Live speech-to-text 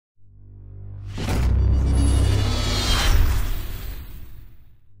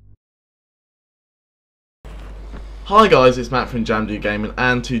Hi guys, it's Matt from JAMDoGaming,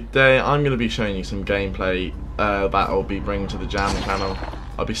 and today I'm going to be showing you some gameplay that I'll be bringing to the Jam channel.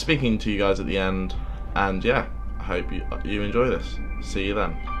 I'll be speaking to you guys at the end, and yeah, I hope you enjoy this. See you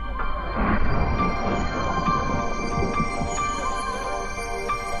then.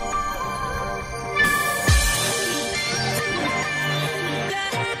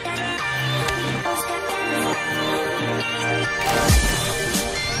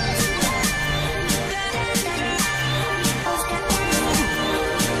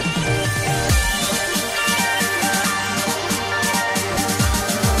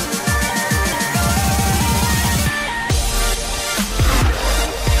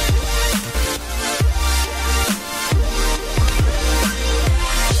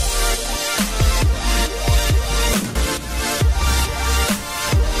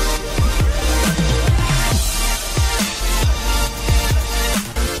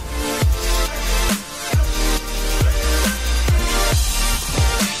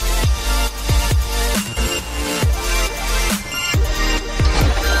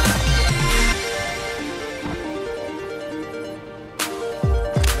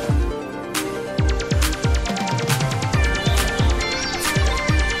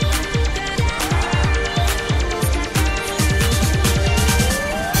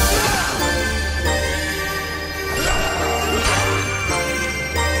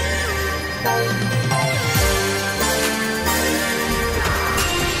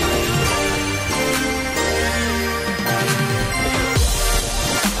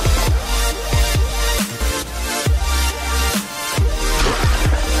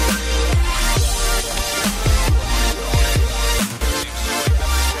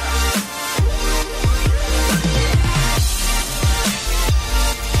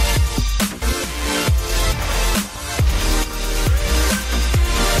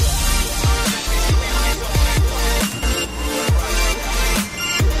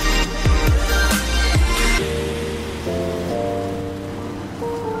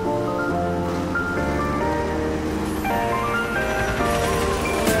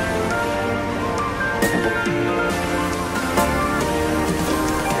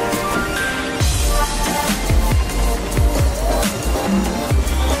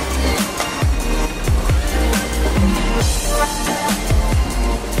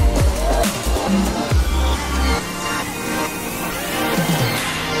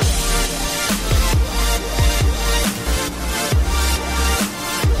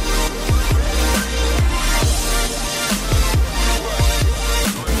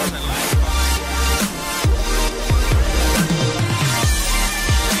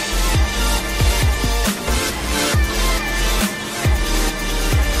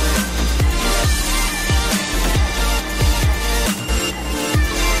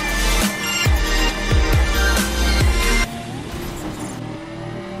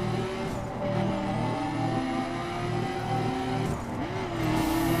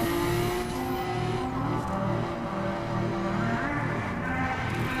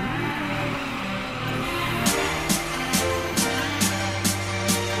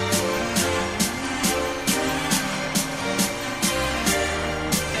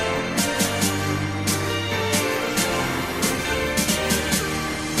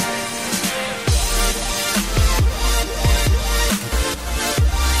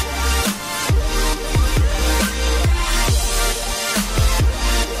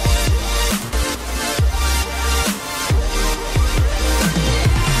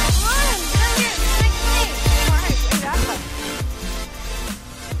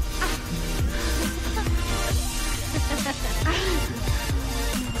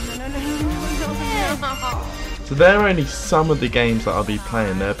 So there are only some of the games that I'll be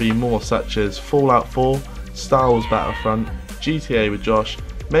playing. There'll be more, such as Fallout 4, Star Wars Battlefront, GTA with Josh,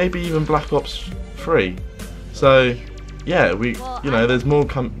 maybe even Black Ops 3. So yeah, there's more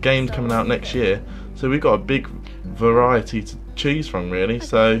games coming out next year, so we've got a big variety to choose from really.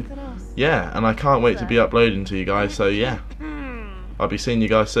 So yeah, and I can't wait to be uploading to you guys. So yeah, I'll be seeing you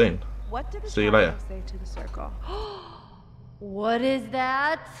guys soon. See you later. What is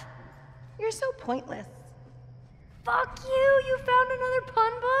that? You're so pointless. Fuck you! You found another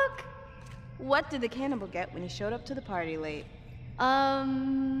pun book? What did the cannibal get when he showed up to the party late?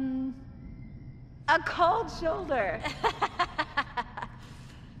 A cold shoulder.